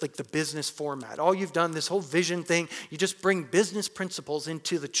is just like the business format. All you've done, this whole vision thing, you just bring business principles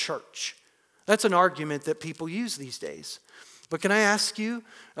into the church. That's an argument that people use these days. But can I ask you,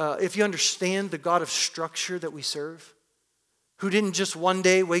 if you understand the God of structure that we serve, who didn't just one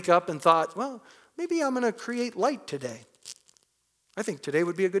day wake up and thought, well, maybe I'm going to create light today. I think today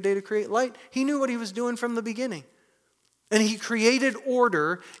would be a good day to create light. He knew what he was doing from the beginning. And he created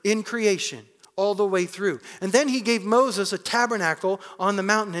order in creation all the way through. And then he gave Moses a tabernacle on the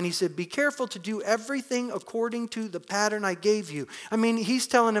mountain, and he said, be careful to do everything according to the pattern I gave you. I mean, he's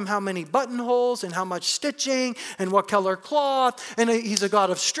telling him how many buttonholes and how much stitching and what color cloth. And he's a God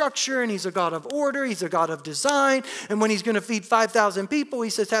of structure, and he's a God of order. He's a God of design. And when he's going to feed 5,000 people, he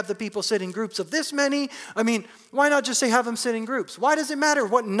says, have the people sit in groups of this many. I mean, why not just say have them sit in groups? Why does it matter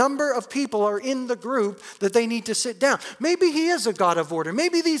what number of people are in the group that they need to sit down? Maybe he is a God of order.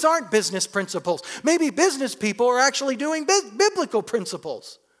 Maybe these aren't business principles. Maybe business people are actually doing biblical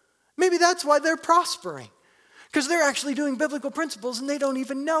principles. Maybe that's why they're prospering. Because they're actually doing biblical principles and they don't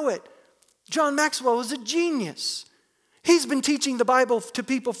even know it. John Maxwell is a genius. He's been teaching the Bible to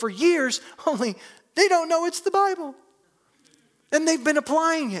people for years, only they don't know it's the Bible. And they've been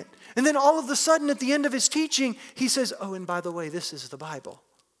applying it. And then all of a sudden at the end of his teaching, he says, oh, and by the way, this is the Bible.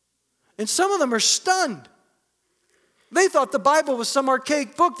 And some of them are stunned. They thought the Bible was some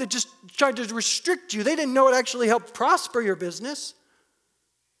archaic book that just tried to restrict you. They didn't know it actually helped prosper your business.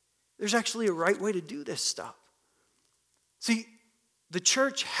 There's actually a right way to do this stuff. See, the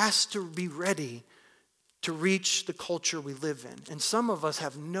church has to be ready to reach the culture we live in. And some of us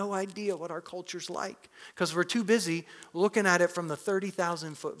have no idea what our culture's like because we're too busy looking at it from the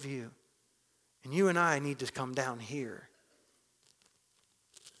 30,000-foot view. And you and I need to come down here.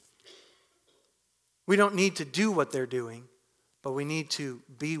 We don't need to do what they're doing, but we need to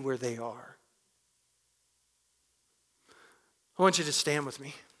be where they are. I want you to stand with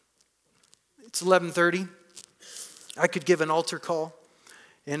me. It's 11:30. I could give an altar call,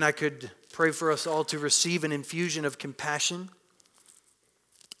 and I could pray for us all to receive an infusion of compassion,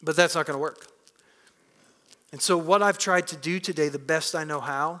 but that's not going to work. And so what I've tried to do today, the best I know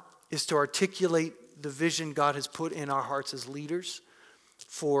how, is to articulate the vision God has put in our hearts as leaders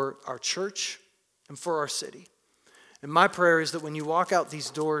for our church and for our city. And my prayer is that when you walk out these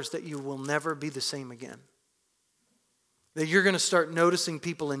doors, that you will never be the same again. That you're going to start noticing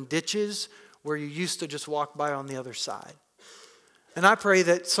people in ditches where you used to just walk by on the other side. And I pray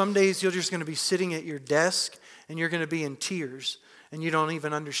that some days you're just going to be sitting at your desk and you're going to be in tears and you don't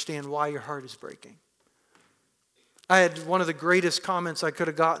even understand why your heart is breaking. I had one of the greatest comments I could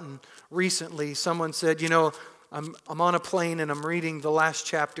have gotten recently. Someone said, I'm on a plane and I'm reading the last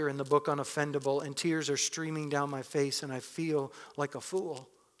chapter in the book Unoffendable and tears are streaming down my face and I feel like a fool.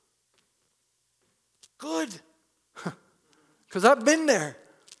 Good. Because I've been there.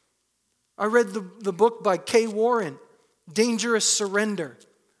 I read the book by Kay Warren, Dangerous Surrender,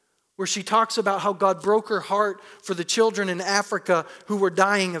 where she talks about how God broke her heart for the children in Africa who were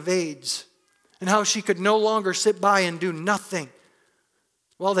dying of AIDS and how she could no longer sit by and do nothing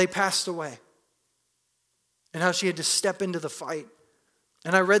while they passed away. And how she had to step into the fight.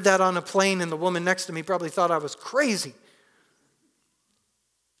 And I read that on a plane and the woman next to me probably thought I was crazy.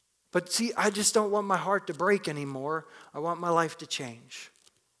 But see, I just don't want my heart to break anymore. I want my life to change.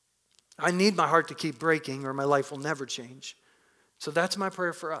 I need my heart to keep breaking or my life will never change. So that's my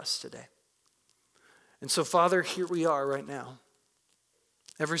prayer for us today. And so, Father, here we are right now.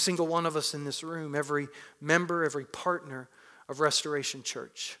 Every single one of us in this room, every member, every partner of Restoration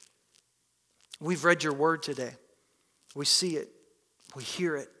Church. We've read your word today. We see it. We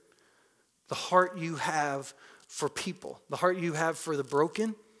hear it. The heart you have for people. The heart you have for the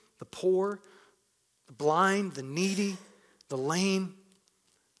broken, the poor, the blind, the needy, the lame,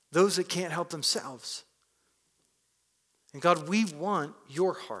 those that can't help themselves. And God, we want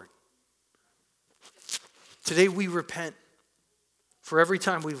your heart. Today we repent for every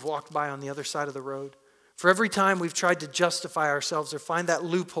time we've walked by on the other side of the road. For every time we've tried to justify ourselves or find that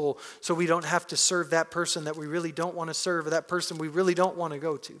loophole so we don't have to serve that person that we really don't want to serve or that person we really don't want to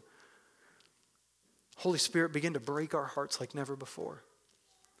go to. Holy Spirit, begin to break our hearts like never before.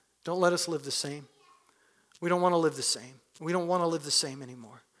 Don't let us live the same. We don't want to live the same. We don't want to live the same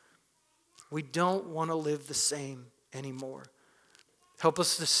anymore. We don't want to live the same anymore. Help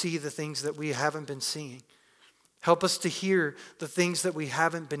us to see the things that we haven't been seeing. Help us to hear the things that we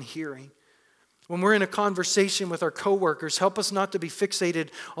haven't been hearing. When we're in a conversation with our coworkers, help us not to be fixated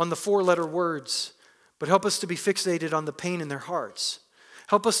on the 4-letter words, but help us to be fixated on the pain in their hearts.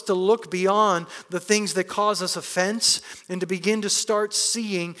 Help us to look beyond the things that cause us offense and to begin to start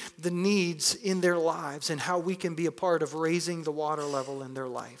seeing the needs in their lives and how we can be a part of raising the water level in their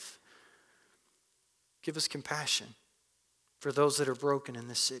life. Give us compassion for those that are broken in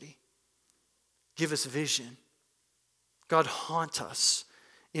this city. Give us vision. God, haunt us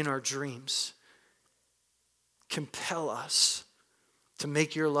in our dreams. Compel us to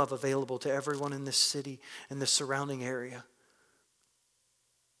make your love available to everyone in this city and the surrounding area.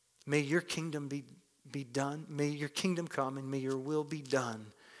 May your kingdom be done. May your kingdom come and may your will be done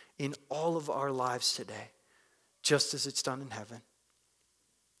in all of our lives today, just as it's done in heaven.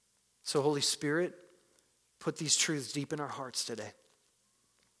 So, Holy Spirit, put these truths deep in our hearts today.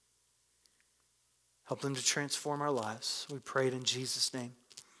 Help them to transform our lives. We pray it in Jesus' name.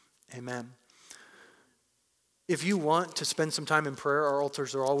 Amen. If you want to spend some time in prayer, our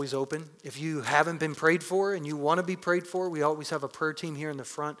altars are always open. If you haven't been prayed for and you want to be prayed for, we always have a prayer team here in the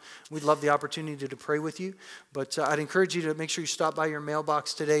front. We'd love the opportunity to pray with you. But I'd encourage you to make sure you stop by your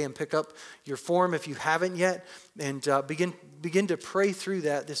mailbox today and pick up your form if you haven't yet. And begin to pray through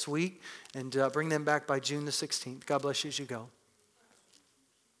that this week and bring them back by June the 16th. God bless you as you go.